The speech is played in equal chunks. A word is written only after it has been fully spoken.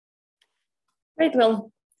Great,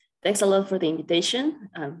 well, thanks a lot for the invitation.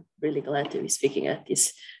 I'm really glad to be speaking at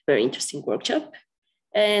this very interesting workshop.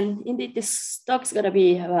 And indeed, this talk is gonna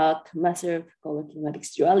be about massive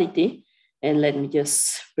color-kinematics duality. And let me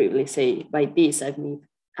just briefly say, by this, I mean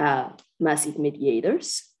massive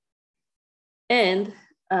mediators and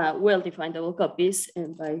well-defined double copies.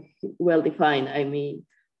 And by well-defined, I mean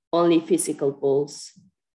only physical poles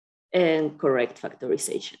and correct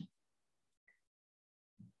factorization.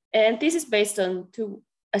 And this is based on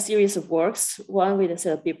a series of works, one with a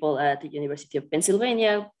set of people at the University of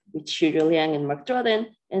Pennsylvania, with Shiryu Liang and Mark Troden,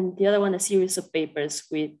 and the other one, a series of papers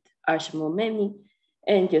with Arsha Momeni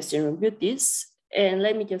and Justin Rombutis. And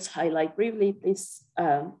let me just highlight briefly these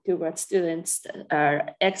two grad students that are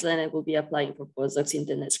excellent and will be applying for postdocs in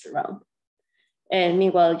the next round. And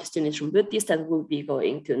meanwhile, Justin Rombutis that will be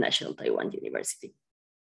going to National Taiwan University.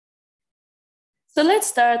 So let's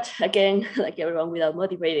start again, like everyone, without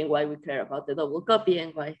motivating why we care about the double copy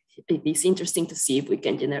and why it is interesting to see if we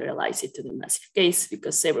can generalize it to the massive case,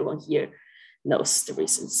 because everyone here knows the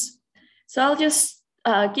reasons. So I'll just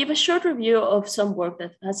give a short review of some work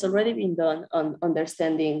that has already been done on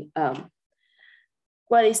understanding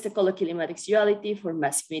what is the color-kinematics duality for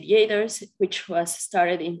massive mediators, which was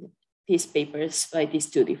started in these papers by these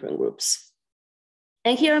two different groups.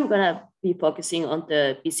 And here I'm gonna be focusing on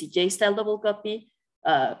the BCJ style double copy.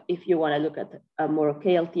 If you wanna look at a more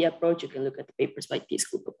KLT approach, you can look at the papers by this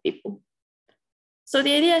group of people. So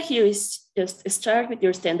the idea here is just start with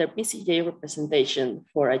your standard BCJ representation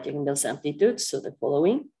for a Yang-Mills amplitude, so the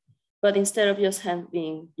following. But instead of just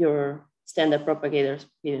having your standard propagators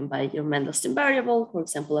given by your Mendelssohn variable, for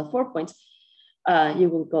example, at 4 points, you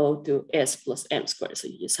will go to S plus M squared, so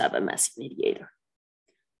you just have a massive mediator.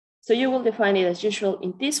 So you will define it as usual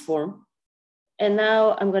in this form. And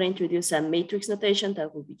now I'm going to introduce a matrix notation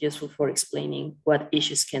that will be useful for explaining what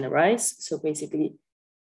issues can arise. So basically,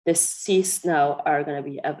 the C's now are going to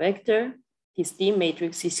be a vector. This D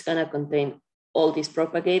matrix is going to contain all these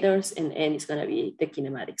propagators, and N is going to be the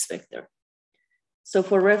kinematics vector. So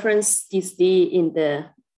for reference, this D in the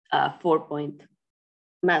 4-point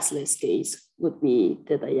massless case would be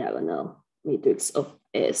the diagonal matrix of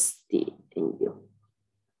S, D, and U.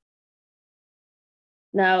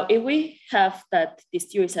 Now, if we have that this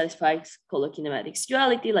theory satisfies color-kinematics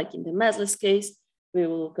duality, like in the massless case, we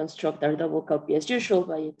will construct our double copy as usual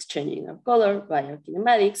by exchanging our color by our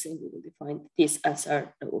kinematics, and we will define this as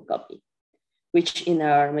our double copy, which in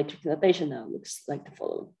our matrix notation now looks like the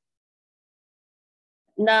following.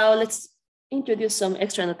 Now, let's introduce some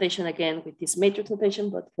extra notation again with this matrix notation,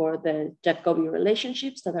 but for the Jacobi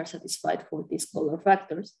relationships that are satisfied for these color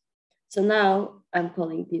factors. So now I'm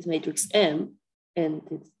calling this matrix M, and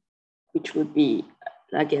which would be,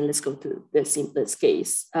 again, let's go to the simplest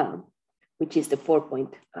case, which is the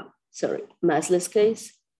 4-point, massless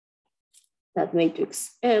case. That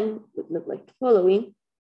matrix M would look like the following.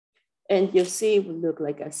 And your C would look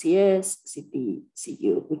like a CS, CP,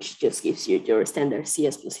 CU, which just gives you your standard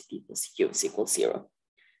CS plus CP plus CU is equals 0.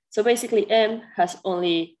 So basically M has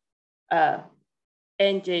only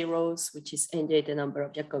NJ rows, which is NJ the number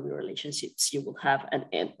of Jacobi relationships you will have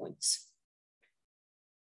at endpoints.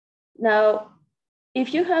 Now,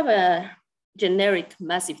 if you have a generic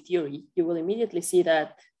massive theory, you will immediately see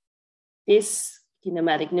that these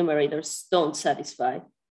kinematic numerators don't satisfy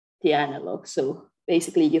the analog. So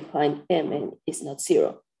basically you find Mn is not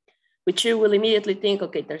 0, which you will immediately think,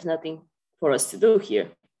 okay, there's nothing for us to do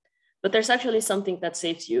here. But there's actually something that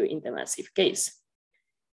saves you in the massive case.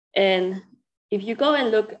 And if you go and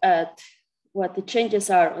look at what the changes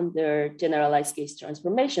are under generalized case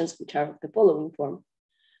transformations, which are of the following form,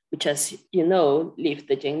 which, as you know, leave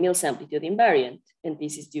the Yang-Mills amplitude invariant. And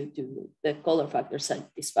this is due to the color factor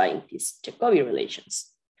satisfying these Jacobi relations.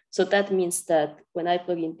 So that means that when I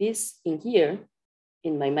plug in this in here,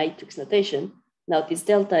 in my matrix notation, now this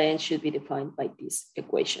delta N should be defined by this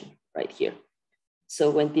equation right here. So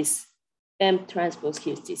when this M transpose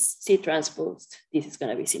here is this C transpose, this is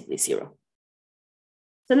gonna be simply 0.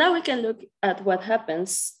 So now we can look at what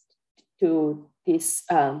happens to this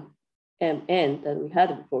Mn that we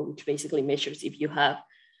had before, which basically measures if you have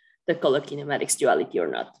the color kinematics duality or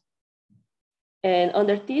not. And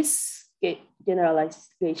under these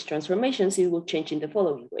generalized gauge transformations, it will change in the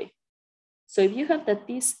following way. So if you have that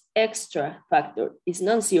this extra factor is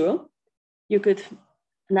non-zero, you could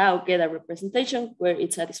now get a representation where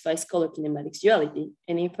it satisfies color kinematics duality.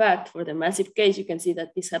 And in fact, for the massive case, you can see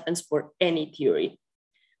that this happens for any theory,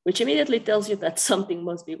 which immediately tells you that something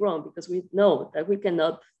must be wrong, because we know that we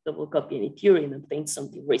cannot double copy any theory and obtain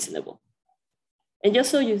something reasonable. And just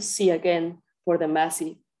so you see again, for the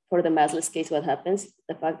massive for the massless case, what happens?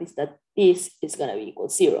 The fact is that this is going to be equal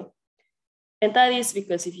 0. And that is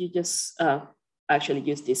because if you just actually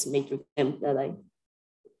use this matrix M that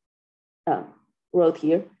I wrote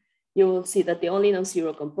here, you will see that the only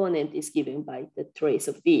non-zero component is given by the trace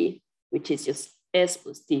of D, which is just S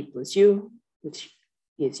plus T plus U, which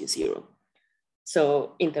gives you 0.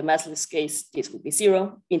 So in the massless case, this will be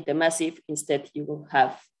 0. In the massive, instead, you will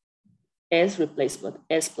have S replaced with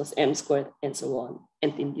S plus M squared and so on.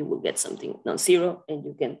 And then you will get something non-zero and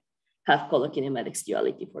you can have color kinematics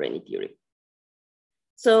duality for any theory.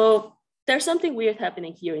 So there's something weird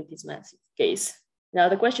happening here in this massive case. Now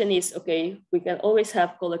the question is, okay, we can always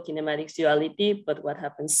have color kinematics duality, but what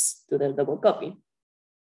happens to the double copy?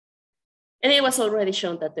 And it was already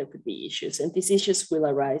shown that there could be issues, and these issues will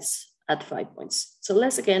arise at 5 points. So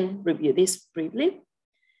let's again review this briefly.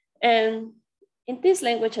 And in this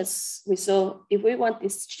language, as we saw, if we want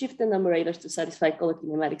these shifted numerators to satisfy color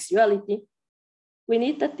kinematics duality, we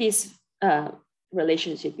need that this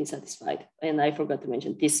relationship is satisfied. And I forgot to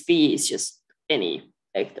mention this V is just any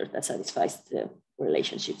vector that satisfies the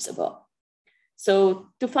relationships above. So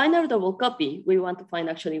to find our double copy, we want to find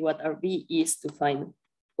actually what our V is to find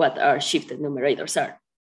what our shifted numerators are.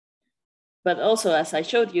 But also, as I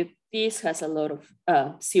showed you, this has a lot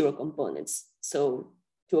of 0 components. So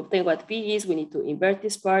to obtain what V is, we need to invert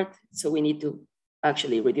this part. So we need to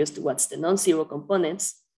actually reduce to what's the non-zero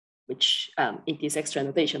components, which in this extra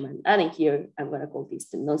notation I'm adding here, I'm going to call this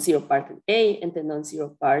the non-zero part of A and the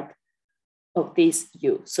non-zero part of this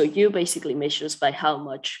U. So U basically measures by how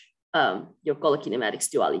much your color kinematics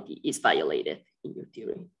duality is violated in your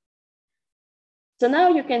theory. So now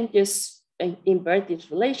you can just invert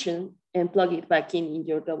this relation and plug it back in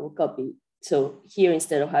your double copy. So here,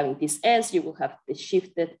 instead of having these ends, you will have the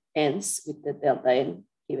shifted ends with the delta n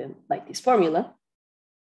given by this formula.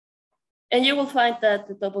 And you will find that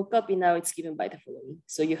the double copy now it's given by the following.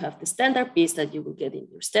 So you have the standard piece that you will get in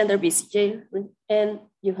your standard BCJ, and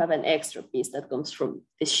you have an extra piece that comes from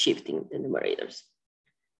this shifting the numerators.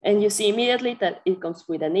 And you see immediately that it comes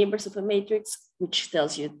with an inverse of a matrix, which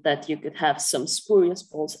tells you that you could have some spurious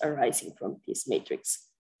poles arising from this matrix.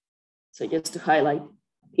 So just to highlight,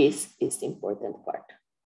 this is the important part.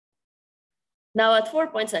 Now at 4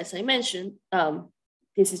 points, as I mentioned,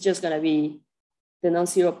 this is just going to be the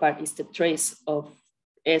non-zero part is the trace of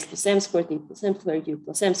S plus M squared, D plus M squared, U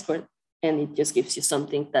plus M squared, and it just gives you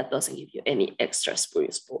something that doesn't give you any extra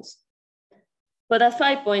spurious poles. But at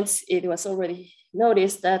 5 points, it was already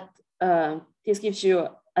noticed that this gives you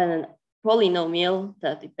a polynomial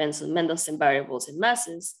that depends on Mendelssohn variables and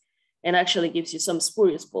masses, and actually gives you some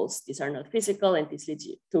spurious poles. These are not physical, and this leads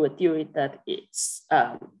you to a theory that is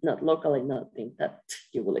not local and nothing that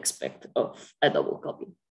you will expect of a double copy.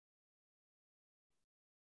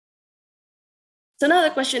 So now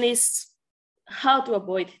the question is how to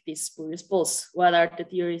avoid these spurious poles. What are the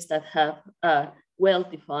theories that have a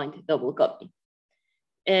well-defined double copy?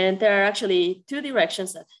 And there are actually 2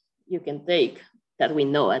 directions that you can take that we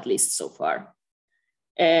know at least so far.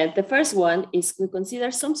 And the first one is to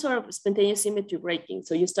consider some sort of spontaneous symmetry breaking.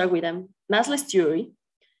 So you start with a massless theory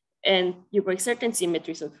and you break certain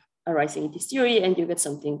symmetries of arising in this theory and you get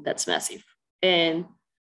something that's massive. And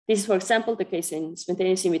this is, for example, the case in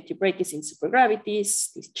spontaneous symmetry breakings in supergravities,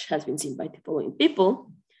 which has been seen by the following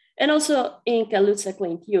people, and also in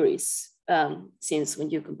Kaluza-Klein theories, since when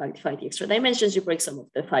you compactify the extra dimensions, you break some of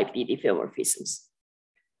the 5D diffeomorphisms.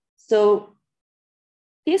 So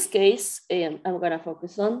this case, I'm going to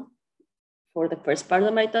focus on for the first part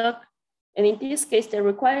of my talk. And in this case, the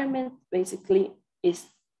requirement basically is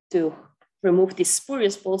to remove these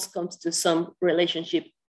spurious poles comes to some relationship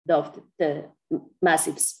of the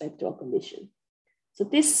massive spectral condition. So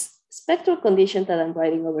this spectral condition that I'm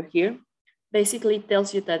writing over here basically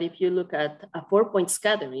tells you that if you look at a 4-point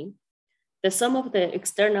scattering, the sum of the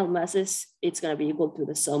external masses, it's going to be equal to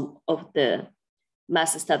the sum of the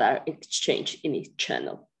masses that are exchanged in each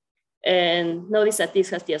channel. And notice that this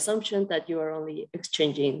has the assumption that you are only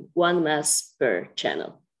exchanging 1 mass per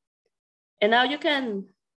channel. And now you can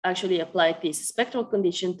actually apply this spectral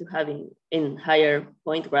condition to having in higher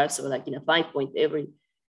point graphs, so like in a 5-point, every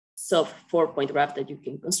sub 4-point graph that you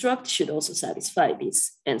can construct should also satisfy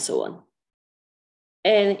this, and so on.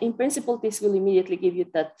 And in principle, this will immediately give you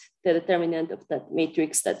that the determinant of that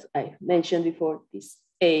matrix that I mentioned before, this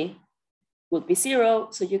A, will be 0,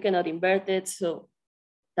 so you cannot invert it. So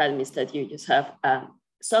that means that you just have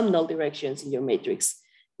some null directions in your matrix,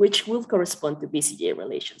 which will correspond to BCJ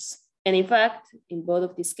relations. And in fact, in both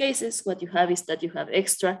of these cases, what you have is that you have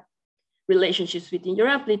extra relationships within your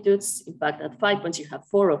amplitudes. In fact, at 5 points, you have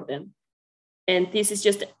 4 of them. And this is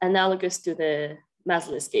just analogous to the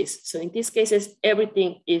massless case. So in these cases,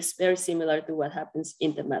 everything is very similar to what happens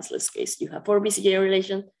in the massless case. You have 4 BCJ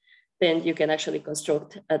relations, then you can actually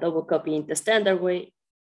construct a double copy in the standard way.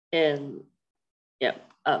 And yeah,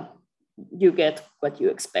 you get what you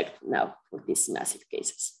expect now for these massive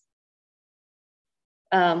cases.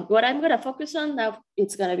 What I'm gonna focus on now,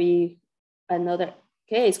 it's gonna be another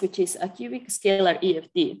case, which is a cubic scalar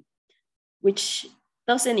EFT, which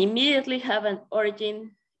doesn't immediately have an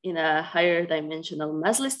origin in a higher dimensional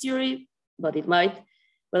massless theory, but it might.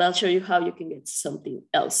 But I'll show you how you can get something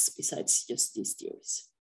else besides just these theories.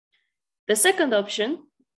 The second option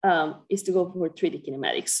is to go for 3D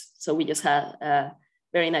kinematics. So we just had a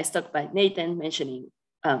very nice talk by Nathan mentioning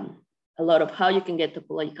a lot of how you can get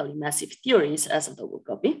topologically massive theories as a double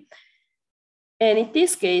copy. And in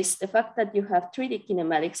this case, the fact that you have 3D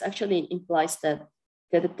kinematics actually implies that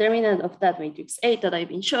the determinant of that matrix A that I've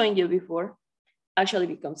been showing you before actually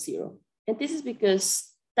becomes 0. And this is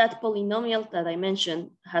because that polynomial that I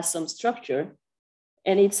mentioned has some structure,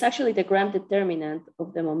 and it's actually the gram determinant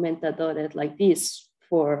of the momenta dotted like this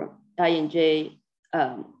for I and j,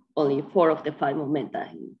 only 4 of the 5 momenta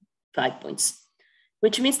in 5 points,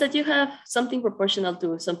 which means that you have something proportional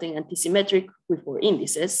to something antisymmetric with 4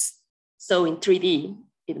 indices. So in 3D,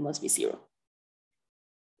 it must be 0.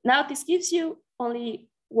 Now this gives you only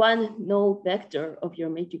one null vector of your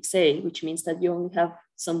matrix A, which means that you only have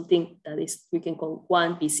something that is, we can call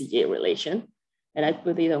one BCJ relation. And I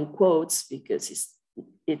put it on quotes because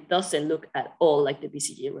it doesn't look at all like the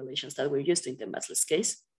BCJ relations that we're used to in the massless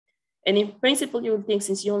case. And in principle, you would think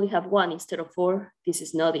since you only have 1 instead of 4, this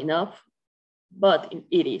is not enough, but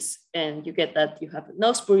it is. And you get that you have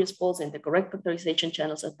no spurious poles and the correct factorization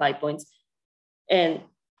channels at 5 points. And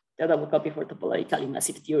the double copy for topologically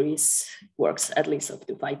massive theories works at least up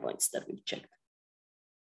to 5 points that we've checked.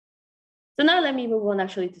 So now let me move on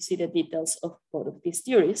actually to see the details of both of these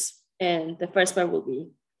theories. And the first part will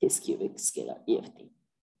be this cubic scalar EFT.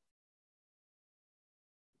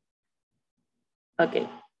 Okay,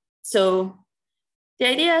 so the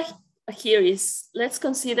idea here is, let's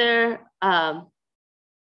consider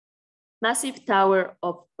massive tower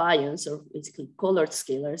of pions, or basically colored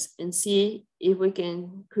scalars, and see if we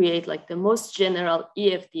can create like the most general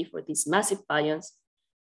EFT for these massive pions.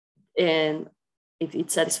 And if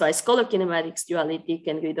it satisfies color kinematics, duality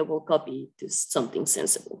can be double copy to something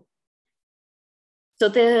sensible. So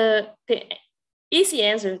the easy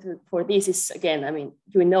answer for this is, again, I mean,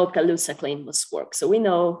 we know Kaluza claim must work. So we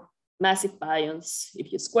know massive pions,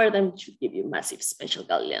 if you square them, it should give you massive special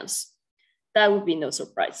Galileans. That would be no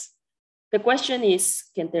surprise. The question is,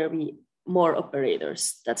 can there be more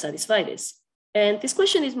operators that satisfy this? And this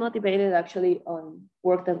question is motivated actually on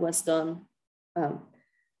work that was done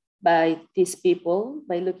by these people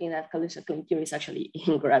by looking at Kaluza claim theories actually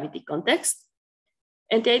in gravity context.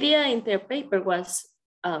 And the idea in their paper was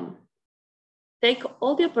take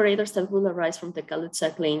all the operators that will arise from the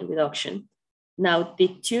Kaluza claim reduction. Now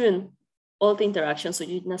detune all the interactions, so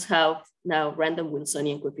you must have now random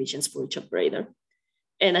Wilsonian coefficients for each operator,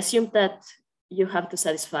 and assume that you have to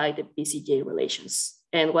satisfy the BCJ relations.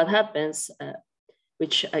 And what happens,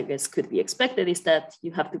 which I guess could be expected, is that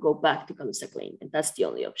you have to go back to Kaluza claim, and that's the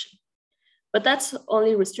only option. But that's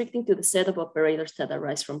only restricting to the set of operators that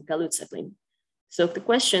arise from Kaluza claim. So the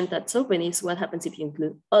question that's open is, what happens if you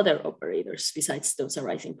include other operators besides those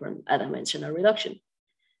arising from adimensional reduction?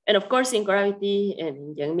 And of course, in gravity and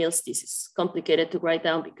in Yang-Mills, this is complicated to write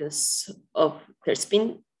down because of their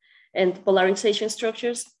spin and polarization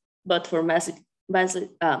structures. But for massive scalars,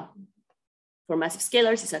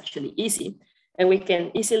 it's actually easy. And we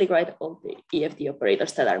can easily write all the EFT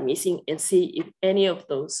operators that are missing and see if any of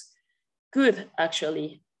those could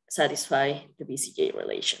actually satisfy the BCJ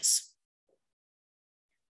relations.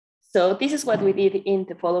 So this is what we did in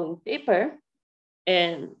the following paper.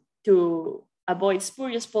 And to avoid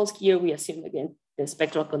spurious poles here, we assume again, the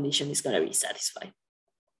spectral condition is gonna be satisfied.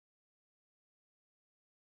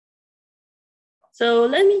 So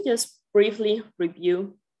let me just briefly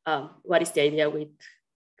review what is the idea with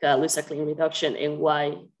Kaluza claim reduction and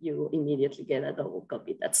why you immediately get a double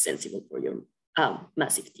copy that's sensible for your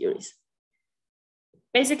massive theories.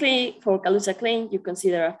 Basically, for Kaluza claim, you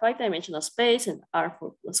consider a 5-dimensional space and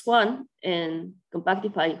R4+1 and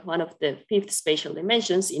compactify one of the 5th spatial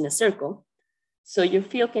dimensions in a circle. So your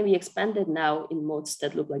field can be expanded now in modes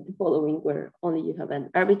that look like the following, where only you have an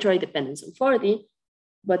arbitrary dependence on 4D,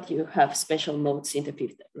 but you have special modes in the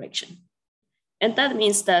 5th direction. And that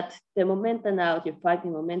means that the momenta now, your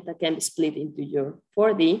 5D momenta can be split into your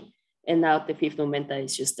 4D, and now the 5th momenta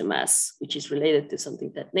is just the mass, which is related to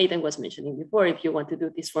something that Nathan was mentioning before. If you want to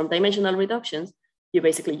do these form dimensional reductions, you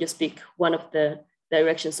basically just pick one of the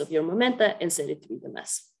directions of your momenta and set it to be the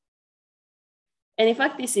mass. And in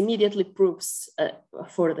fact, this immediately proves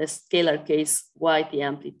for the scalar case why the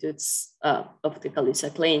amplitudes of the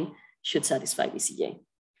Color-Kinematics should satisfy BCJ.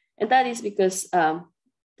 And that is because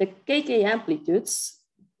the KK amplitudes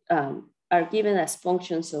are given as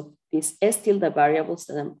functions of these S tilde variables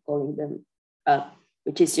that I'm calling them,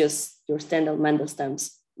 which is just your standard Mendel's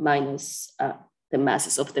terms minus the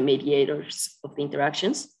masses of the mediators of the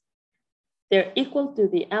interactions. They're equal to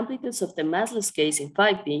the amplitudes of the massless case in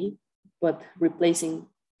 5D, but replacing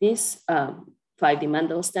this 5D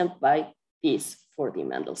Mendel stem by this 4D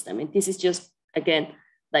Mendel stem. And this is just, again,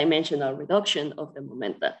 dimensional reduction of the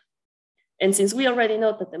momenta. And since we already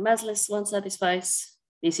know that the massless one satisfies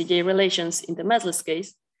BCJ relations in the massless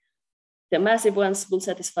case, the massive ones will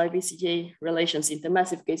satisfy BCJ relations in the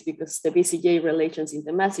massive case because the BCJ relations in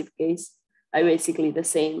the massive case are basically the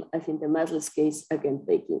same as in the massless case, again,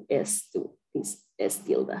 taking S to this S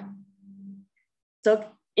tilde. So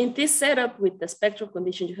in this setup with the spectral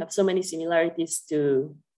condition, you have so many similarities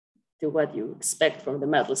to what you expect from the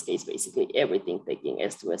massless case. Basically, everything taking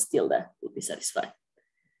S to S tilde will be satisfied.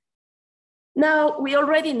 Now, we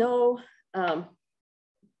already know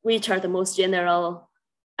which are the most general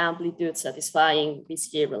amplitude satisfying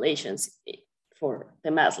BCJ relations for the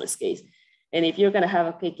massless case. And if you're going to have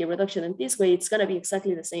a KK reduction in this way, it's going to be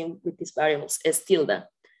exactly the same with these variables S tilde.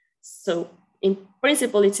 So in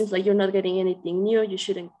principle, it seems like you're not getting anything new. You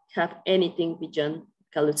shouldn't have anything beyond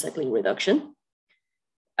Color-Kinematics reduction.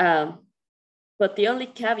 But the only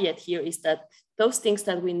caveat here is that those things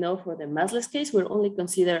that we know for the massless case, we're only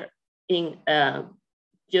considering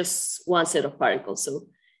just one set of particles. So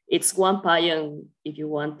it's one pion, if you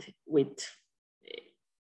want, with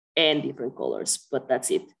n different colors, but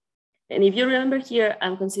that's it. And if you remember here,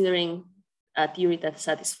 I'm considering a theory that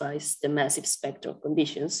satisfies the massive spectral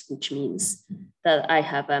conditions, which means that I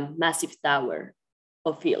have a massive tower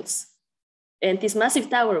of fields. And this massive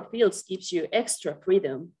tower of fields gives you extra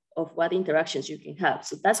freedom of what interactions you can have.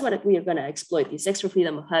 So that's what we are going to exploit, this extra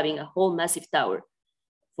freedom of having a whole massive tower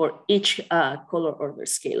for each color order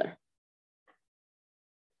scalar.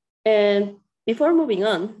 And before moving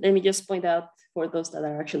on, let me just point out for those that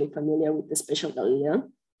are actually familiar with the special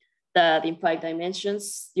Galilean, that in 5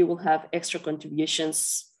 dimensions, you will have extra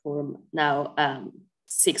contributions from now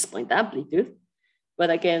 6-point amplitude. But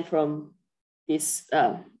again, from this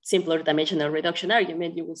simpler dimensional reduction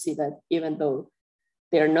argument, you will see that even though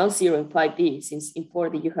they are non-zero in 5D, since in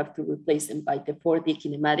 4D you have to replace them by the 4D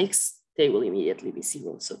kinematics, they will immediately be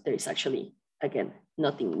zero. So there is actually, again,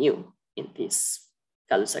 nothing new in this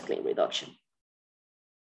Color-Kinematics reduction.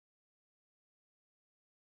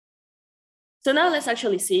 So now let's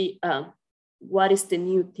actually see what is the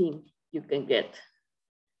new thing you can get.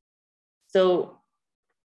 So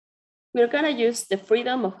we're gonna use the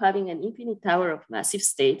freedom of having an infinite tower of massive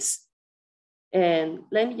states. And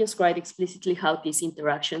let me just write explicitly how these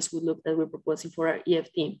interactions would look that we're proposing for our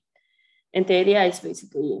EFT. And the idea is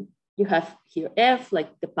basically, you have here F,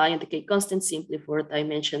 like the pi and the K constant, simply for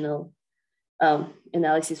dimensional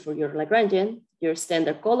analysis for your Lagrangian, your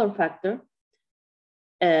standard color factor.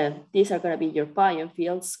 These are going to be your pion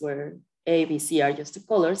fields where A, B, C are just the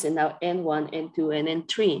colors, and now N1, N2, and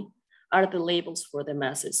N3 are the labels for the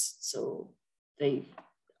masses. So they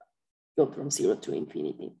go from 0 to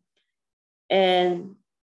infinity. And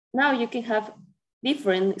now you can have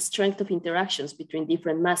different strength of interactions between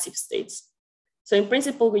different massive states. So in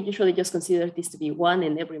principle, we usually just consider this to be 1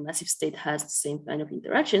 and every massive state has the same kind of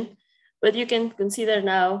interaction. But you can consider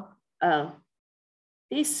now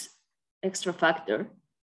this extra factor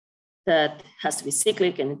that has to be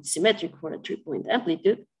cyclic and symmetric for a 3-point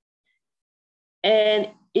amplitude. And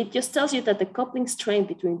it just tells you that the coupling strength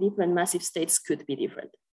between different massive states could be different.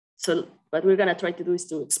 So what we're gonna try to do is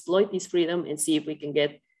to exploit this freedom and see if we can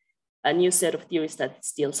get a new set of theories that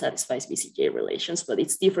still satisfies BCJ relations, but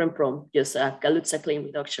it's different from just a Kaluza-Klein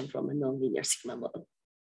reduction from a nonlinear sigma model.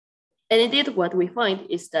 And indeed, what we find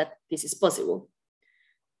is that this is possible.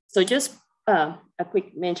 So just a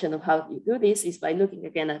quick mention of how you do this is by looking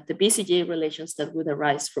again at the BCJ relations that would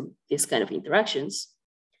arise from this kind of interactions.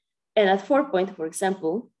 And at 4-point, for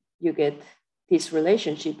example, you get this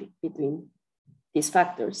relationship between these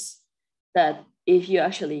factors that if you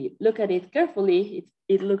actually look at it carefully,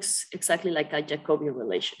 it looks exactly like a Jacobian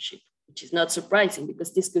relationship, which is not surprising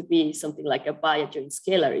because this could be something like a bi-adjoint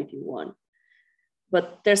scalar if you want.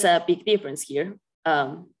 But there's a big difference here,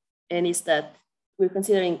 and it's that we're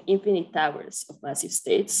considering infinite towers of massive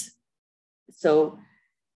states. So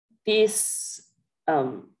this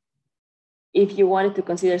if you wanted to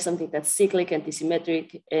consider something that's cyclic,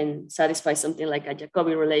 antisymmetric, and satisfy something like a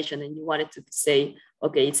Jacobi relation, and you wanted to say,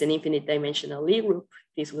 okay, it's an infinite dimensional Lie group,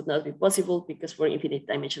 this would not be possible because for infinite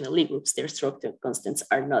dimensional Lie groups, their structural constants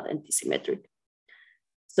are not antisymmetric.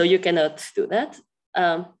 So you cannot do that.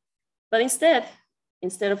 But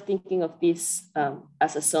instead of thinking of this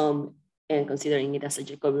as a sum and considering it as a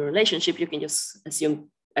Jacobi relationship, you can just assume,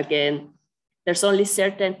 again, there's only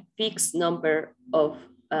certain fixed number of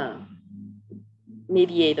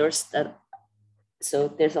mediators so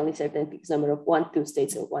there's only certain fixed number of 1, 2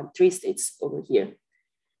 states or 1, 3 states over here.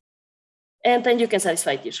 And then you can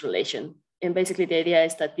satisfy this relation. And basically the idea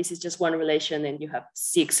is that this is just one relation and you have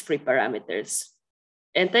 6 free parameters.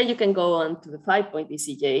 And then you can go on to the 5-point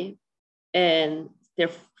BCJ, and there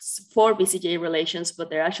are 4 BCJ relations, but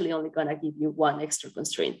they're actually only gonna give you 1 extra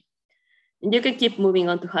constraint. And you can keep moving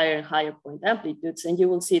on to higher and higher point amplitudes, and you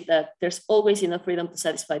will see that there's always enough freedom to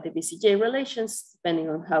satisfy the BCJ relations, depending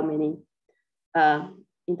on how many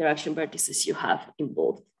interaction vertices you have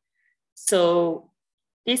involved. So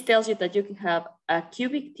this tells you that you can have a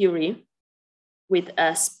cubic theory with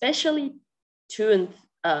a specially tuned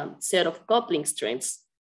set of coupling strengths.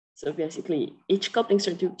 So basically, each coupling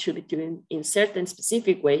strength should be tuned in a certain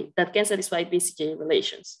specific way that can satisfy BCJ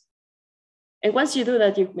relations. And once you do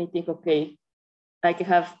that, you may think, okay, I can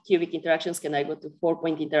have cubic interactions. Can I go to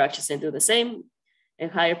 4-point interactions and do the same?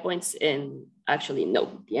 And higher points? And actually,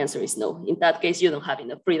 no. The answer is no. In that case, you don't have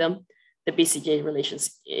enough freedom. The BCJ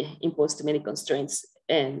relations impose too many constraints,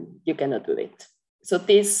 and you cannot do it. So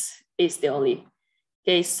this is the only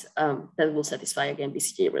case that will satisfy, again,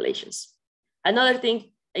 BCJ relations. Another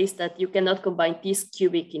thing is that you cannot combine these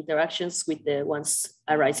cubic interactions with the ones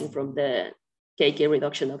arising from the KK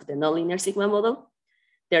reduction of the nonlinear sigma model.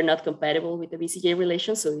 They're not compatible with the BCJ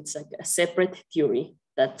relation, so it's like a separate theory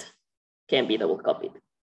that can be double copied.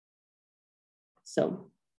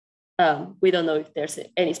 So we don't know if there's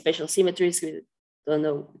any special symmetries. We don't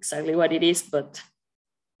know exactly what it is, but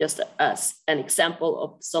just as an example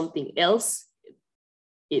of something else,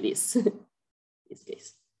 it is in this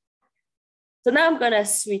case. So now I'm gonna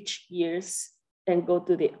switch gears and go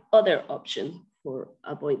to the other option for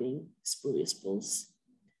avoiding spurious poles.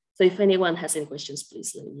 So if anyone has any questions,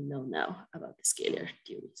 please let me know now about the scalar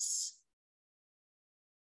theories.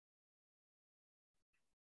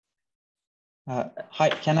 Hi,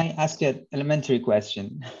 can I ask you an elementary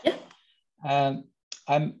question? Yeah.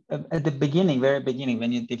 I'm at the beginning, very beginning,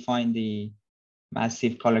 when you define the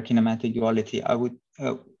massive color kinematic duality, I would,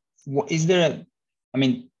 is there a, I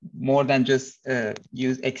mean, more than just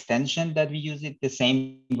use extension that we use it the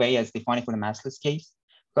same way as defining for the massless case?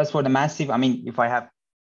 Because for the massive, I mean, if I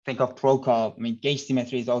think of Prokop, I mean, gauge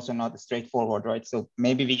symmetry is also not straightforward, right? So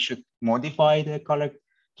maybe we should modify the color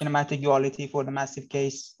kinematic duality for the massive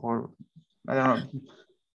case, or I don't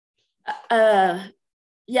know.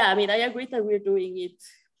 Yeah, I mean, I agree that we're doing it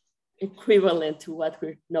equivalent to what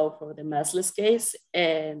we know for the massless case.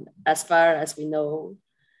 And as far as we know,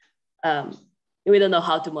 we don't know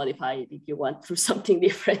how to modify it if you want through something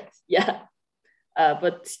different. Yeah,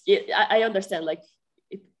 but I understand, like,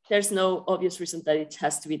 there's no obvious reason that it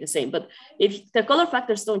has to be the same. But if the color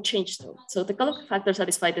factors don't change though, so the color factors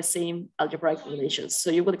satisfy the same algebraic relations.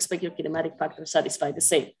 So you would expect your kinematic factors satisfy the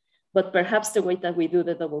same. But perhaps the way that we do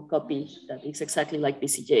the double copy, that is exactly like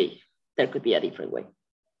BCJ, there could be a different way.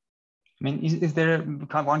 I mean, is there,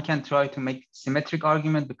 one can try to make symmetric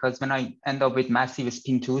argument, because when I end up with massive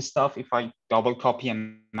spin 2 stuff, if I double copy a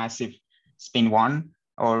massive spin 1,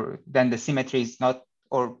 or then the symmetry is not,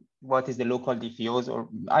 or what is the local diffuse, or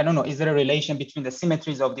I don't know, is there a relation between the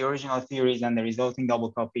symmetries of the original theories and the resulting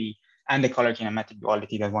double copy and the color kinematic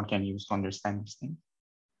duality that one can use to understand this thing?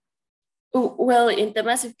 Well, in the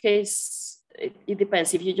massive case, it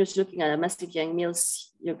depends. If you're just looking at a massive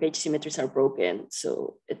Yang-Mills, your gauge symmetries are broken.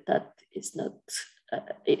 So that is not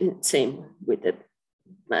same with the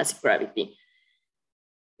massive gravity.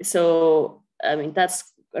 So, I mean,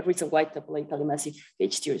 that's a reason why topologically massive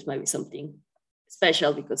gauge theories might be something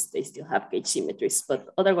special, because they still have gauge symmetries. But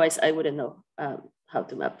otherwise, I wouldn't know how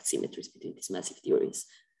to map symmetries between these massive theories.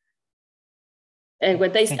 And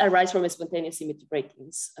when they arise from spontaneous symmetry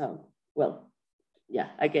breakings, well, yeah,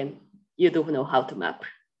 again, you do know how to map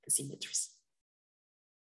the symmetries.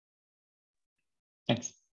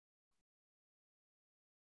 Thanks.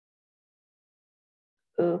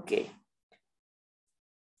 Okay.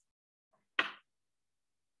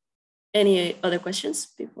 Any other questions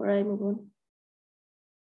before I move on?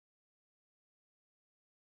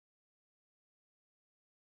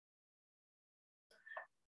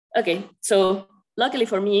 Okay, so luckily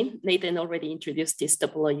for me, Nathan already introduced this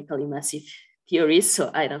topologically massive theories, so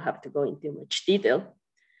I don't have to go into much detail.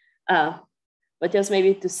 But just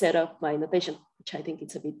maybe to set up my notation, which I think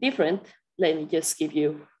it's a bit different, let me just give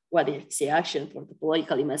you what is the action for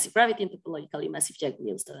topologically massive gravity and topologically massive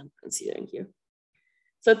Yang-Mills that I'm considering here.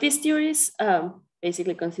 So these theories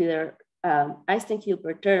basically consider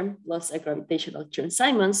Einstein-Hilbert term plus a gravitational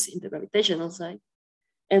Chern-Simons in the gravitational side.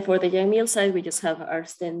 And for the Yang-Mills side, we just have our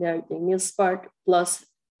standard Yang-Mills part plus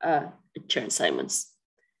a Chern-Simons.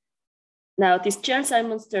 Now, this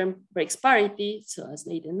Chern-Simons term breaks parity. So as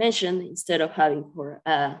Nathan mentioned, instead of having for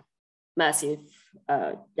a massive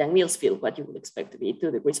Yang-Mills field, what you would expect to be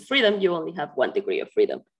 2 degrees of freedom, you only have 1 degree of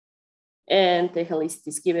freedom. And the helicity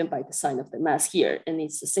is given by the sign of the mass here. And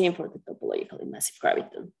it's the same for the topologically massive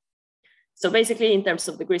graviton. So basically, in terms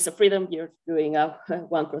of degrees of freedom, you're doing a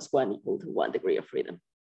 1 cross 1 equal to 1 degree of freedom.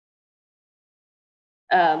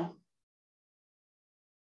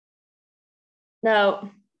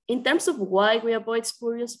 Now, in terms of why we avoid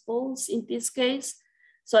spurious poles in this case,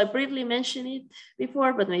 so I briefly mentioned it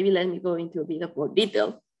before, but maybe let me go into a bit of more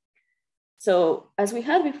detail. So as we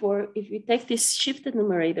had before, if we take these shifted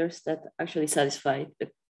numerators that actually satisfy the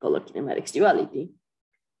color-kinematics duality,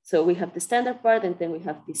 so we have the standard part, and then we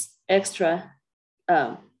have this extra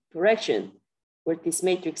correction where this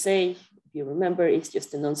matrix A, if you remember, is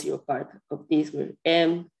just the non-zero part of this, where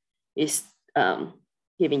M is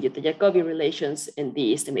giving you the Jacobi relations, and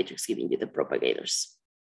D is the matrix giving you the propagators.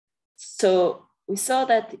 So we saw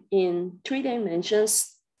that in 3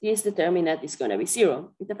 dimensions, this determinant is going to be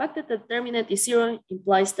 0. The fact that the determinant is 0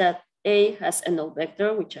 implies that A has a null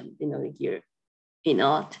vector, which I'm denoting here E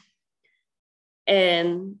naught.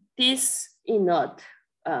 And this E naught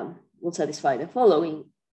will satisfy the following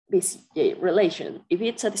BCJ relation. If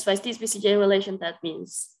it satisfies this BCJ relation, that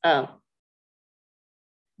means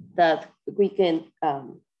that we can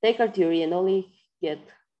take our theory and only get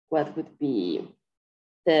what would be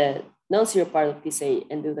the non-zero part of this A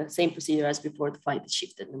and do the same procedure as before to find the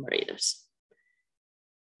shifted numerators.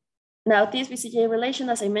 Now, this BCJ relation,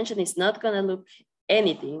 as I mentioned, is not going to look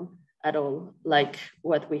anything at all like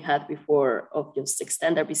what we had before of just like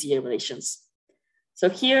standard BCJ relations. So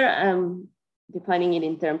here I'm defining it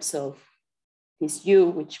in terms of this U,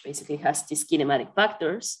 which basically has these kinematic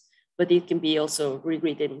factors, but it can be also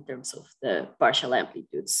rewritten in terms of the partial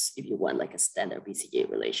amplitudes if you want like a standard BCJ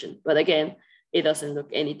relation. But again, it doesn't look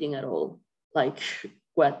anything at all like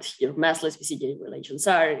what your massless BCJ relations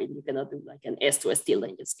are, and you cannot do like an S to S tilde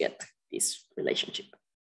and just get this relationship.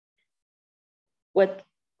 What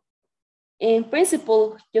in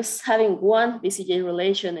principle, just having one BCJ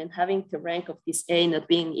relation and having the rank of this A not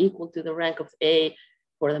being equal to the rank of A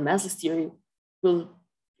for the massless theory will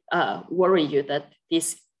worry you that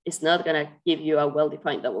this is not going to give you a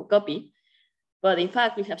well-defined double copy. But in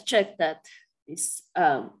fact, we have checked that this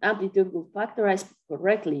amplitude will factorize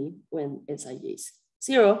correctly when Sij is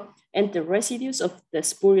 0, and the residues of the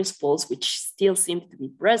spurious poles, which still seem to be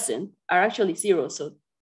present, are actually 0. So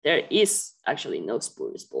there is actually no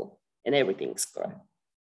spurious pole, and everything is correct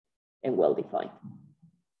and well-defined.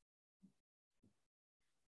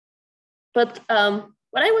 But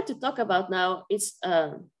what I want to talk about now is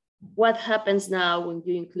what happens now when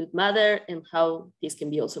you include matter and how this can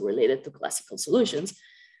be also related to classical solutions.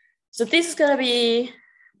 So this is going to be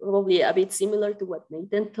probably a bit similar to what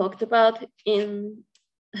Nathan talked about in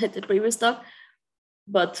the previous talk,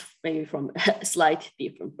 but maybe from a slight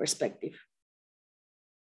different perspective.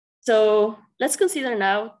 So let's consider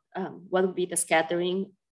now what would be the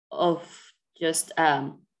scattering of just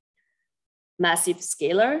massive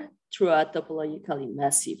scalar through a topologically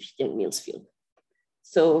massive Yang-Mills field.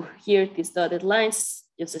 So here, these dotted lines,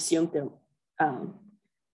 just assume they're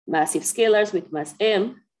massive scalars with mass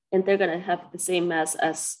M, and they're gonna have the same mass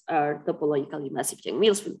as our topologically massive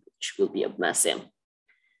Yang-Mills field, which will be of mass M.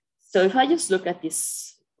 So if I just look at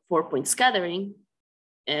this 4-point scattering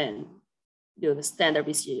and do the standard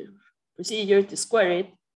BCJ procedure to square it,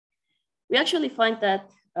 we actually find that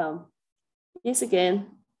this again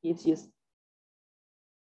gives you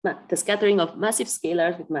the scattering of massive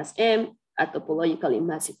scalars with mass M at topologically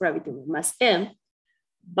massive gravity with mass M,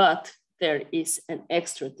 but there is an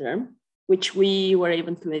extra term, which we were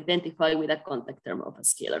able to identify with a contact term of a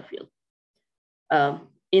scalar field.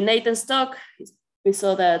 In Nathan's talk, we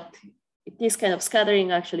saw that this kind of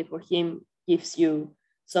scattering actually for him gives you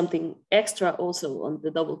something extra also on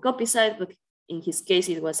the double copy side, but in his case,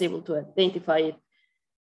 it was able to identify it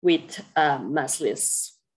with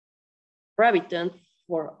massless graviton.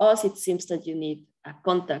 For us, it seems that you need a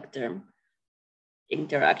contact term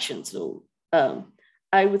interaction. So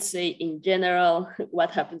I would say in general,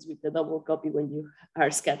 what happens with the double copy when you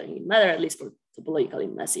are scattering in matter, at least for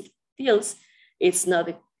topologically massive fields, it's not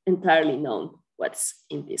entirely known what's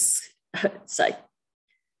in this site.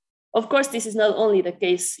 Of course, this is not only the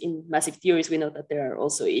case in massive theories. We know that there are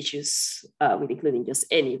also issues with including just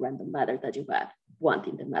any random matter that you want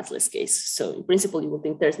in the massless case. So in principle, you would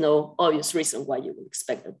think there's no obvious reason why you would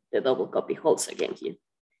expect that the double copy holds again here.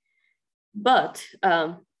 But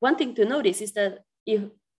one thing to notice is that if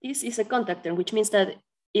this is a contact term, which means that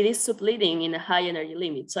it is subleading in a high energy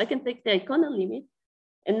limit. So I can take the iconal limit,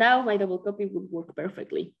 and now my double copy would work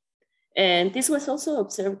perfectly. And this was also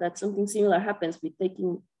observed that something similar happens with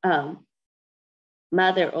taking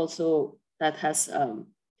matter also that has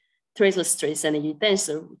traceless trace energy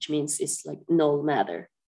tensor, which means it's like null matter.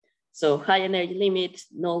 So high energy limit,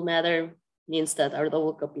 null matter means that our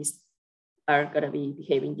double copies are gonna be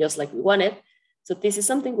behaving just like we wanted. So this is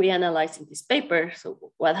something we analyzed in this paper.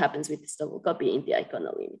 So what happens with this double copy in the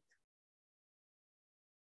iconal limit?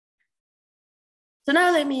 So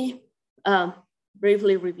now let me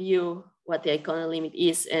briefly review what the iconal limit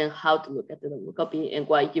is and how to look at the double copy and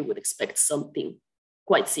why you would expect something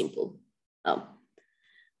quite simple.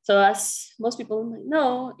 So as most people might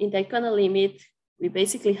know, in the iconal limit, we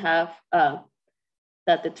basically have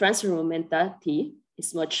that the transfer momenta T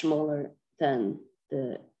is much smaller than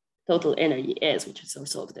the total energy S, which is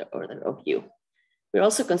also of the order of U. We're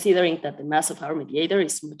also considering that the mass of our mediator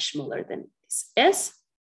is much smaller than this S.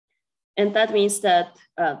 And that means that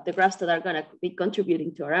the graphs that are gonna be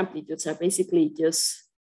contributing to our amplitudes are basically just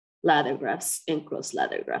ladder graphs and cross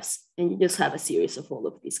ladder graphs. And you just have a series of all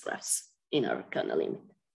of these graphs in our iconal limit.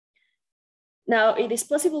 Now, it is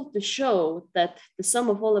possible to show that the sum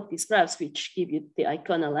of all of these graphs, which give you the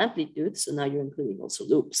iconal amplitude, so now you're including also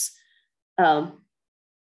loops, can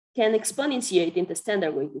exponentiate in the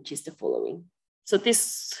standard way, which is the following. So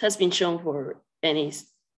this has been shown for any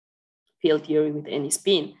field theory with any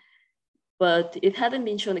spin, but it hadn't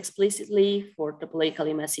been shown explicitly for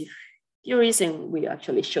topologically massive theories, and we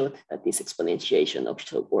actually showed that this exponentiation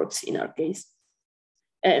also works in our case.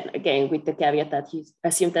 And again, with the caveat that you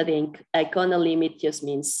assume that the iconal limit just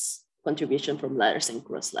means contribution from ladders and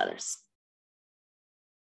cross ladders.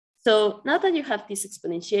 So now that you have this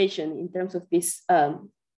exponentiation in terms of this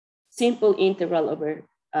simple integral over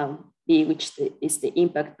B, which is the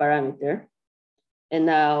impact parameter, and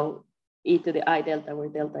now e to the I delta, where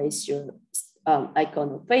delta is your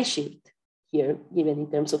iconal phase shift here, given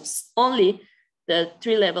in terms of only the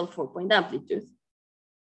 3-level 4-point amplitude,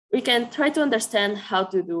 we can try to understand how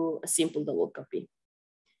to do a simple double copy.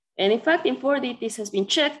 And in fact, in 4D, this has been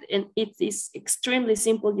checked, and it is extremely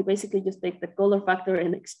simple. You basically just take the color factor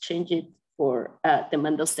and exchange it for the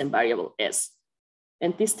Mandelstam variable S.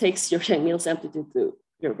 And this takes your Yang-Mills amplitude to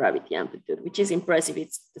your gravity amplitude, which is impressive.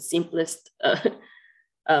 It's the simplest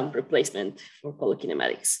replacement for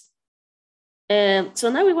color-kinematics. And so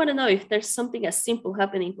now we want to know if there's something as simple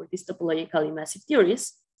happening for these topologically massive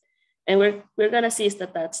theories. And we're going to see is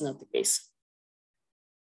that that's not the case.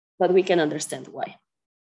 But we can understand why.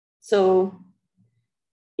 So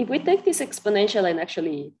if we take this exponential and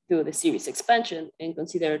actually do the series expansion and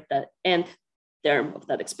consider the nth term of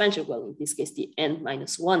that expansion, well, in this case, the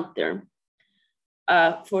n-1 term,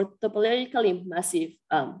 for topologically massive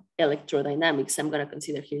electrodynamics, I'm going to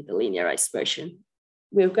consider here the linearized version.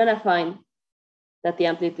 We're going to find that the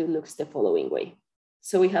amplitude looks the following way.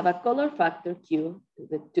 So we have a color factor Q to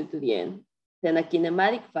the 2 to the n, then a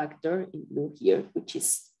kinematic factor in blue here, which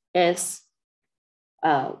is S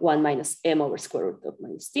 1 minus m over square root of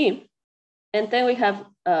minus t. And then we have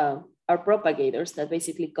our propagators that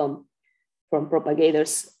basically come from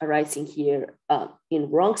propagators arising here in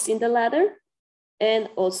rungs in the ladder, and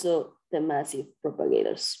also the massive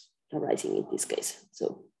propagators arising in this case.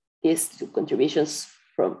 So these two contributions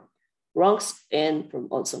from rungs and from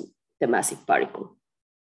also the massive particle.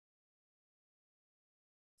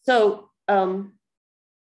 So now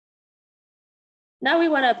we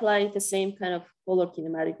want to apply the same kind of color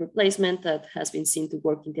kinematic replacement that has been seen to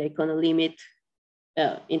work in the iconal limit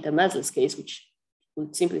in the massless case, which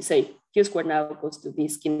would simply say Q squared now goes to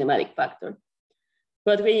this kinematic factor.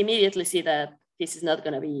 But we immediately see that this is not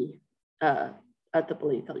going to be a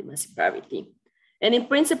topologically massive gravity. And in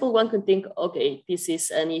principle, one could think, okay, this is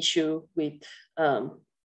an issue with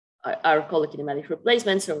our color kinematic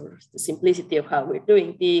replacements or the simplicity of how we're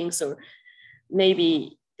doing things, or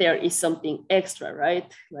maybe there is something extra,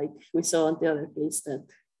 right? Like we saw on the other case that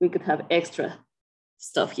we could have extra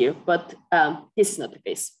stuff here, but this is not the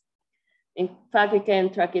case. In fact, we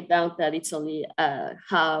can track it down that it's only an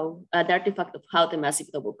artifact of how the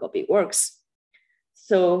massive double copy works.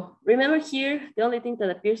 So remember here, the only thing that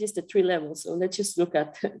appears is the 3 levels. So let's just look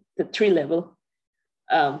at the 3-level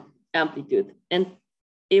amplitude. And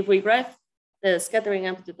if we graph the scattering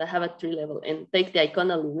amplitude that have a tree level and take the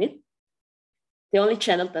iconal limit, the only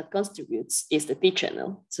channel that contributes is the T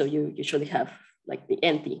channel. So you usually have like the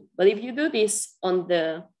NT. But if you do this on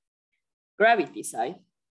the gravity side,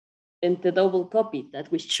 and the double copy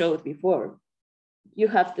that we showed before, you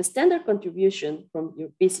have the standard contribution from your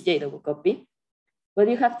BCJ double copy, but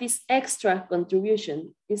you have this extra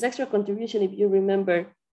contribution. This extra contribution, if you remember,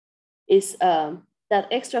 is that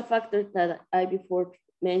extra factor that I before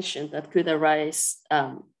mentioned that could arise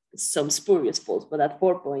some spurious folds, but at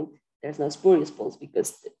 4 point, there's no spurious folds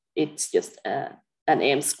because it's just an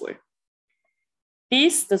M square.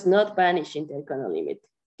 This does not vanish in the iconal limit.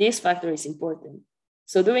 This factor is important.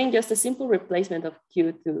 So doing just a simple replacement of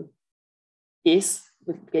Q to this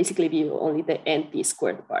would basically be only the NT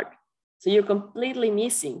squared part. So you're completely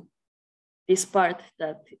missing this part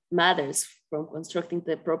that matters from constructing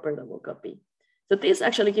the proper double copy. So this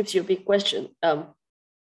actually gives you a big question. I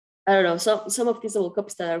don't know, some of these double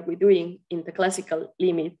copies that we're doing in the classical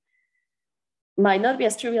limit might not be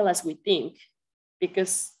as trivial as we think,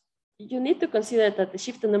 because you need to consider that the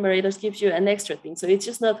shift enumerators gives you an extra thing. So it's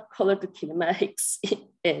just not color to kinematics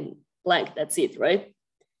and blank, that's it, right?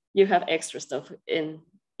 You have extra stuff. And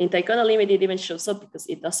in the iconal limit, it even shows up because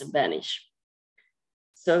it doesn't vanish.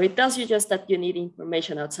 So it tells you just that you need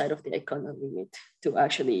information outside of the iconal limit to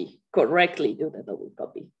actually correctly do the double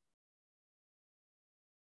copy.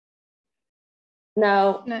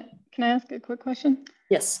 Now, can I ask a quick question?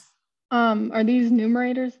 Yes. Are these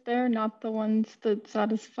numerators there not the ones that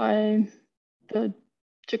satisfy the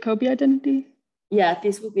Jacobi identity? Yeah,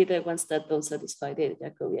 these would be the ones that don't satisfy the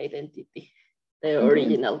Jacobi identity. The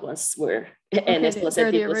original ones were NS plus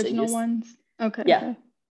NT the plus original AUs. ones? Okay. Yeah. Okay.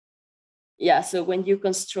 Yeah, so when you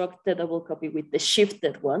construct the double copy with the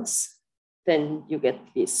shifted ones, then you get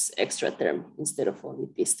this extra term instead of only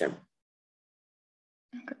this term.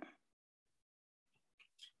 Okay.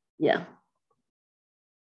 Yeah.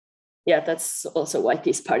 Yeah, that's also why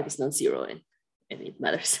this part is non-zero and it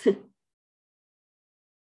matters.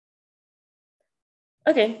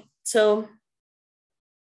 Okay, so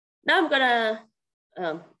now I'm gonna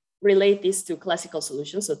relate this to classical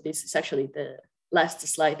solutions. So this is actually the last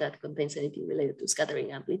slide that contains anything related to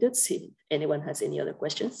scattering amplitudes, if anyone has any other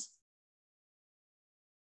questions.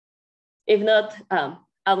 If not,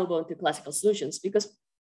 I'll move on to classical solutions because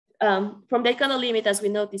from the iconal limit, as we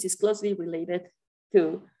know, this is closely related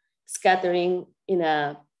to scattering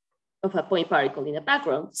of a point particle in a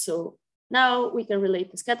background. So now we can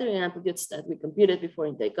relate the scattering amplitudes that we computed before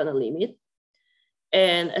in the iconal limit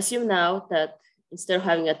and assume now that instead of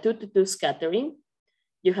having a 2-to-2 scattering,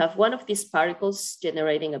 you have one of these particles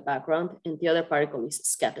generating a background and the other particle is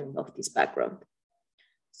scattering off this background.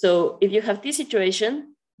 So if you have this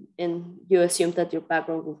situation and you assume that your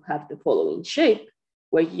background will have the following shape,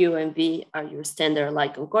 where U and V are your standard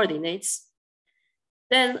icon coordinates,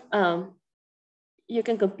 then you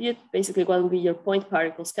can compute basically what will be your point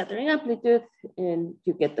particle scattering amplitude, and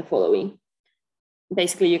you get the following.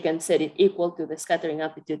 Basically, you can set it equal to the scattering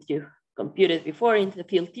amplitude you computed before in the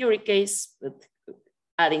field theory case, but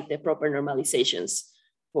adding the proper normalizations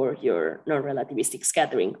for your non-relativistic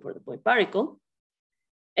scattering for the point particle.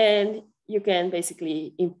 And you can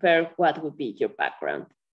basically infer what would be your background.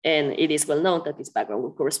 And it is well known that this background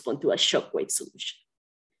will correspond to a shockwave solution.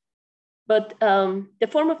 But the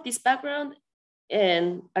form of this background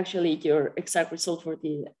and actually your exact result for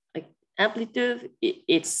the amplitude,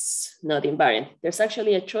 it's not invariant. There's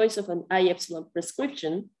actually a choice of an I epsilon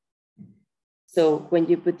prescription. So when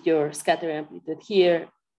you put your scatter amplitude here,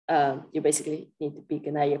 you basically need to pick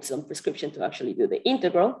an I epsilon prescription to actually do the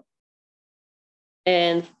integral.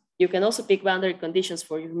 And you can also pick boundary conditions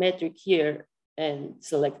for your metric here and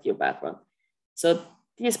select your background. So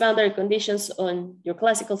these boundary conditions on your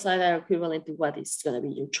classical side are equivalent to what is going to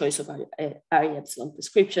be your choice of I epsilon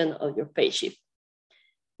prescription of your phase shift.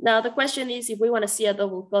 Now, the question is, if we want to see a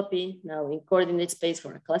double copy now in coordinate space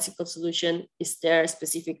for a classical solution, is there a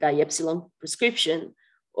specific I epsilon prescription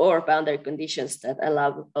or boundary conditions that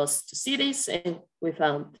allow us to see this? And we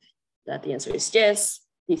found that the answer is yes.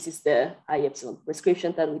 This is the I epsilon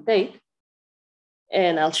prescription that we take.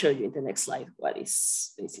 And I'll show you in the next slide what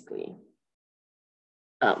is basically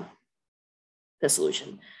the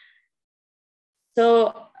solution.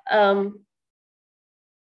 So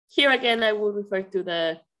here again, I will refer to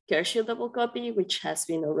the Carrillo double copy, which has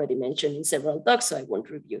been already mentioned in several talks, so I won't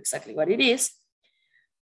review exactly what it is.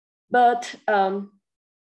 But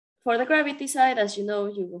for the gravity side, as you know,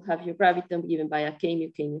 you will have your graviton given by a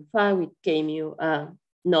k-mu, k-mu phi with k-mu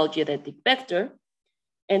null geodetic vector.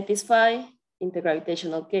 And this phi in the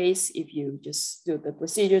gravitational case, if you just do the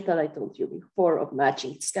procedure that I told you before of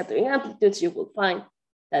matching scattering amplitudes, you will find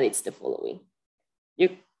that it's the following. You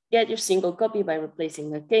get your single copy by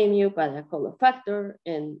replacing a k-mu by a color factor,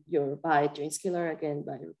 and your bi-adjoint scalar again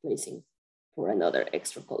by replacing for another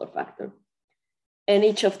extra color factor. And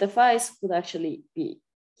each of the phi's would actually be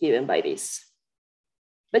given by this.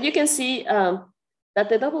 But you can see that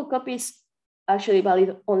the double copy is actually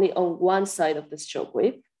valid only on one side of the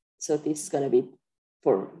shockwave. So this is going to be,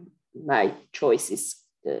 for my choice, is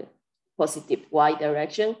the positive y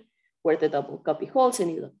direction, where the double copy holds,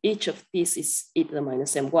 and each of these is e to the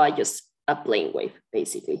minus my, just a plane wave,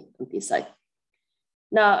 basically, on this side.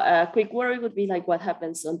 Now, a quick worry would be like what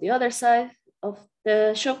happens on the other side of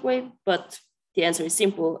the shockwave, but the answer is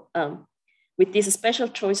simple. With this special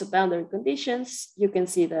choice of boundary conditions, you can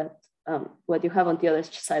see that what you have on the other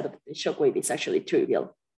side of the shockwave is actually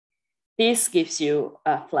trivial. This gives you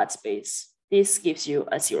a flat space. This gives you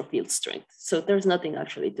a zero field strength. So there's nothing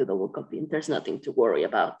actually to double copy, and there's nothing to worry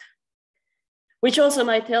about. Which also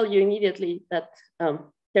might tell you immediately that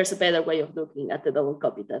there's a better way of looking at the double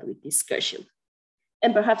copy than with this Carrillo.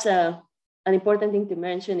 And perhaps an important thing to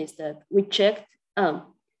mention is that we checked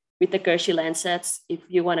with the Carrillo ansatz, if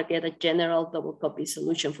you want to get a general double copy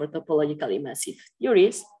solution for topologically massive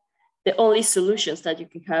theories, the only solutions that you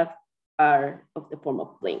can have are of the form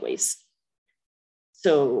of plane waves.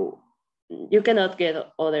 So you cannot get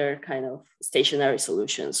other kind of stationary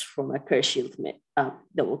solutions from a Carrillo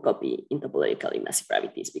double copy in topologically massive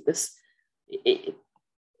gravities, because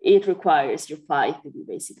it requires your phi to be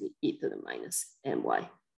basically e to the minus my.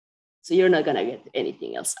 So you're not gonna get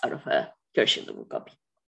anything else out of a Carrillo double copy.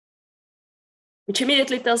 Which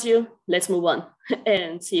immediately tells you, let's move on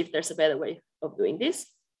and see if there's a better way of doing this.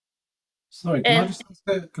 Sorry,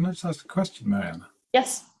 can I just ask a question, Mariana?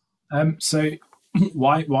 Yes. So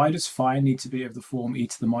why does phi need to be of the form e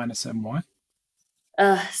to the minus my?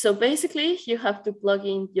 So basically, you have to plug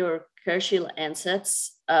in your Carrillo ansatz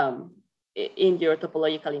in your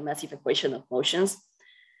topologically massive equation of motions.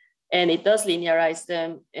 And it does linearize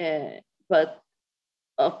them, but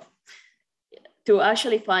to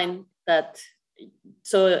actually find that,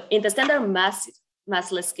 so in the standard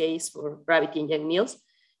massless case for gravity in Yang-Mills,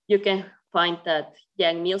 you can find that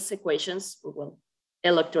Yang-Mills equations, well,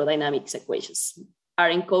 electrodynamics equations, are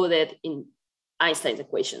encoded in Einstein's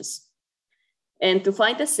equations. And to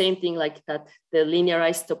find the same thing like that, the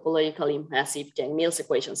linearized topologically massive Yang-Mills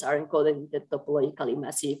equations are encoded in the topologically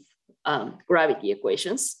massive gravity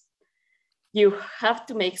equations, you have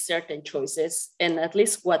to make certain choices. And at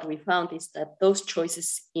least what we found is that those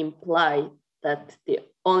choices imply that the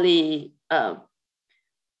only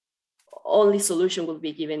solution will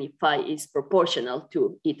be given if phi is proportional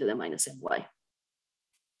to e to the minus my.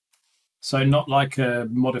 So not like a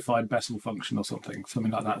modified Bessel function or something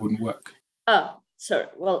like that wouldn't work. Oh, sorry.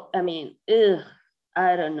 Well, I mean,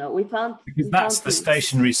 I don't know. Because that's the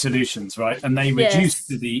stationary solutions, right? And they reduce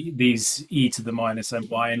to these e to the minus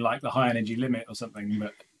my in like the high energy limit or something.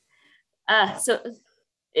 But so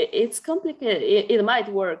it's complicated. It might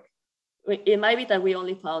work. It might be that we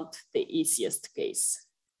only found the easiest case,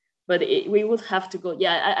 but we would have to go.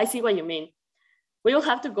 Yeah, I see what you mean. We will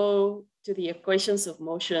have to go to the equations of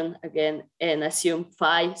motion again and assume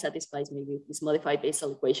phi satisfies maybe these modified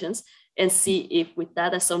Bessel equations, and see if with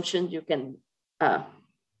that assumption you can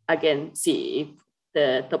again see if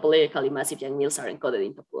the topologically massive Yang-Mills are encoded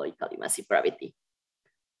in topologically massive gravity.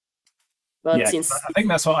 But yeah, since I think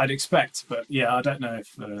that's what I'd expect, but yeah, I don't know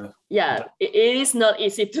if it is not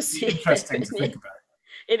easy to see. Interesting to think about.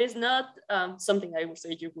 It is not something I would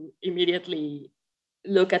say you will immediately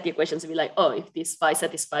look at the equations and be like, oh, if this phi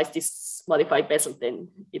satisfies this modified Bessel, then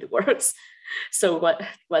it works. So what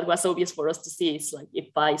was obvious for us to see is like, if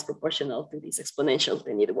phi is proportional to this exponential,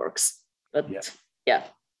 then it works. But yeah,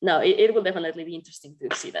 no, it will definitely be interesting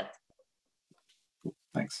to see that.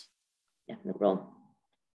 Thanks. Yeah, no problem.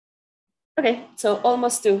 Okay, so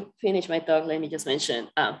almost to finish my talk, let me just mention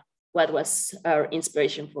what was our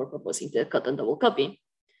inspiration for proposing the cotton double copy.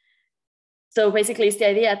 So basically, it's the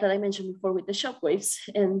idea that I mentioned before with the shockwaves,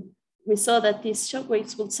 and we saw that these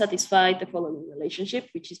shockwaves would satisfy the following relationship,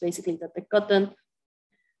 which is basically that the cotton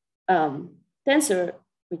tensor,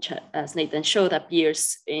 which, as Nathan showed,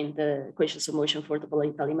 appears in the equations of motion for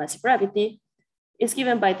topologically massive gravity, is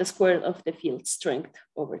given by the square of the field strength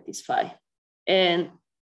over this phi. And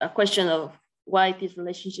a question of why this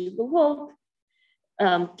relationship will hold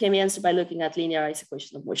can be answered by looking at linearized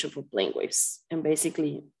equation of motion for plane waves. And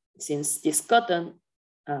basically, since this cotton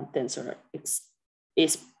tensor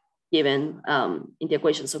is given in the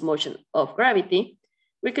equations of motion of gravity,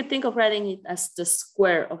 we could think of writing it as the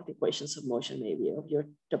square of the equations of motion, maybe, of your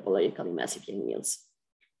topologically massive Yang-Mills.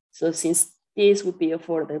 So since this would be of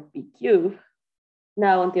order p cubed,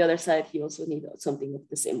 now on the other side, you also need something of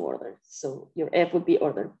the same order. So your F would be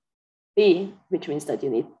order p, which means that you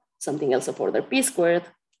need something else of order p squared,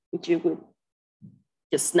 which you could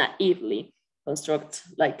just naively construct,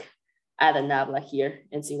 like add a nabla here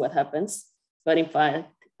and see what happens. But in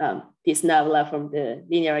fact, this nabla from the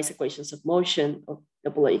linearized equations of motion of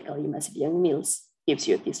topologically massive Yang-Mills gives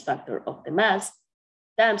you this factor of the mass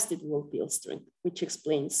times the dual field strength, which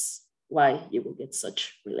explains why you will get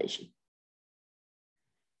such relation.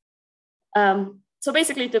 So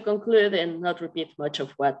basically, to conclude and not repeat much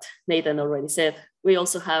of what Nathan already said, we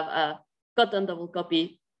also have a cotton double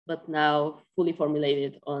copy, but now fully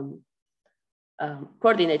formulated on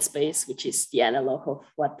coordinate space, which is the analog of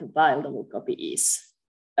what the Weil double copy is.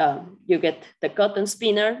 You get the cotton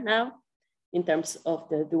spinner now in terms of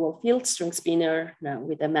the dual field strength spinner now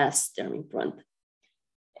with a mass term in front.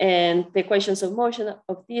 And the equations of motion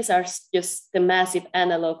of these are just the massive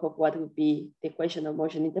analog of what would be the equation of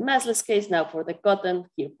motion in the massless case, now for the cotton,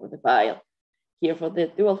 here for the Weil, here for the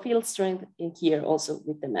dual field strength, and here also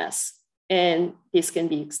with the mass. And this can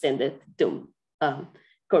be extended to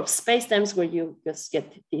curved spacetimes where you just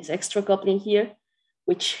get this extra coupling here,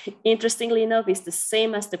 which interestingly enough is the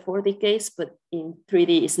same as the 4D case, but in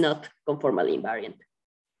 3D is not conformally invariant.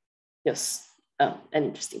 Just an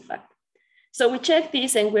interesting fact. So we checked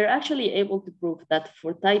this and we're actually able to prove that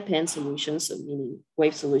for type N solutions, so meaning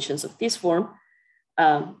wave solutions of this form,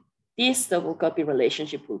 this double copy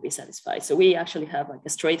relationship will be satisfied. So we actually have like a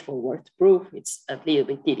straightforward proof. It's a little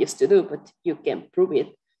bit tedious to do, but you can prove it,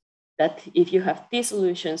 that if you have these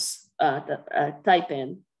solutions that are type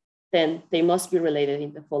N, then they must be related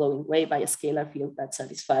in the following way by a scalar field that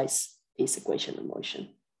satisfies this equation of motion.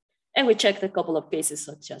 And we checked a couple of cases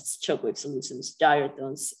such as shockwave solutions,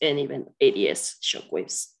 gyratons, and even ADS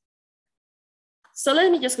shockwaves. So let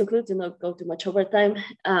me just conclude to not go too much over time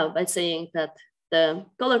by saying that the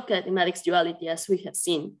color-kinematics duality, as we have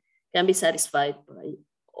seen, can be satisfied by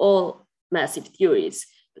all massive theories.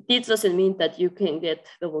 But this doesn't mean that you can get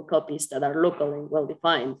double copies that are local and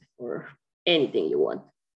well-defined for anything you want.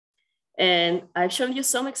 And I've shown you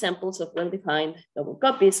some examples of well-defined double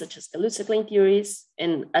copies, such as Kaluza-Klein theories,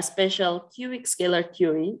 and a special cubic scalar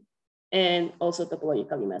theory, and also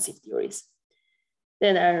topologically massive theories.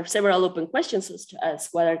 Then there are several open questions, such as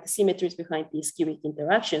what are the symmetries behind these cubic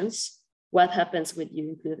interactions? What happens when you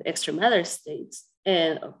include extra matter states?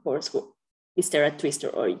 And of course, is there a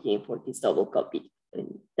twistor origin for this double copy?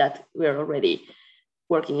 And that we're already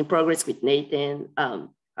working in progress with Nathan,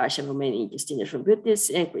 Asha Romani, Justina from Butis,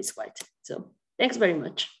 and Chris White. So thanks very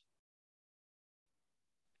much.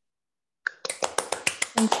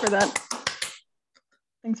 Thanks for that.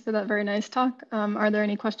 Thanks for that very nice talk. Are there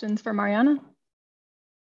any questions for Mariana?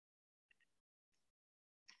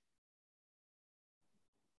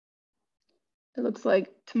 It looks like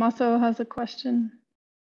Tommaso has a question.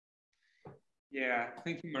 Yeah,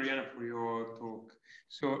 thank you, Mariana, for your talk.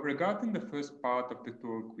 So regarding the first part of the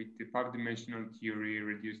talk with the 5-dimensional theory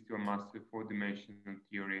reduced to a massive 4-dimensional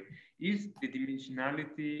theory, is the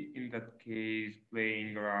dimensionality in that case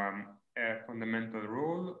playing a fundamental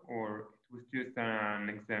role, or it was just an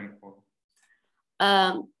example?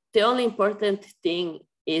 The only important thing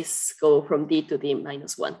is go from D to D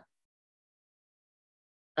minus 1.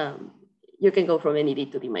 You can go from any D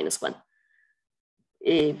to D minus 1.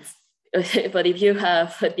 But if you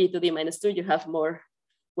have a D to D minus 2, you have more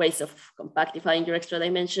ways of compactifying your extra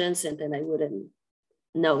dimensions, and then I wouldn't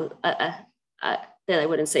know, then I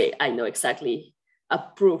wouldn't say I know exactly a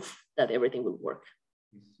proof that everything will work.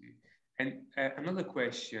 And another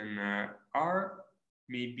question, are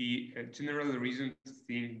maybe a general reason to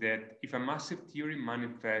think that if a massive theory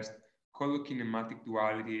manifests color-kinematic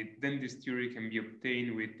duality, then this theory can be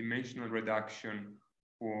obtained with dimensional reduction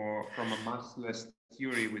from a massless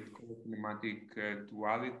theory with color-kinematic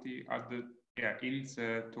duality? Are the hints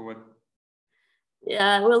toward?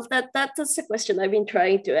 Yeah, well, that's a question I've been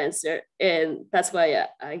trying to answer, and that's why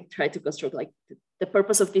I try to construct, like, the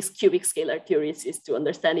purpose of these cubic scalar theories is to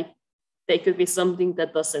understand if they could be something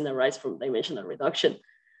that doesn't arise from dimensional reduction.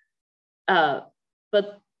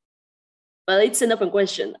 But it's an open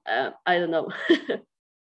question. I don't know.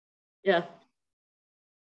 Yeah.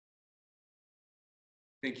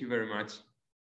 Thank you very much.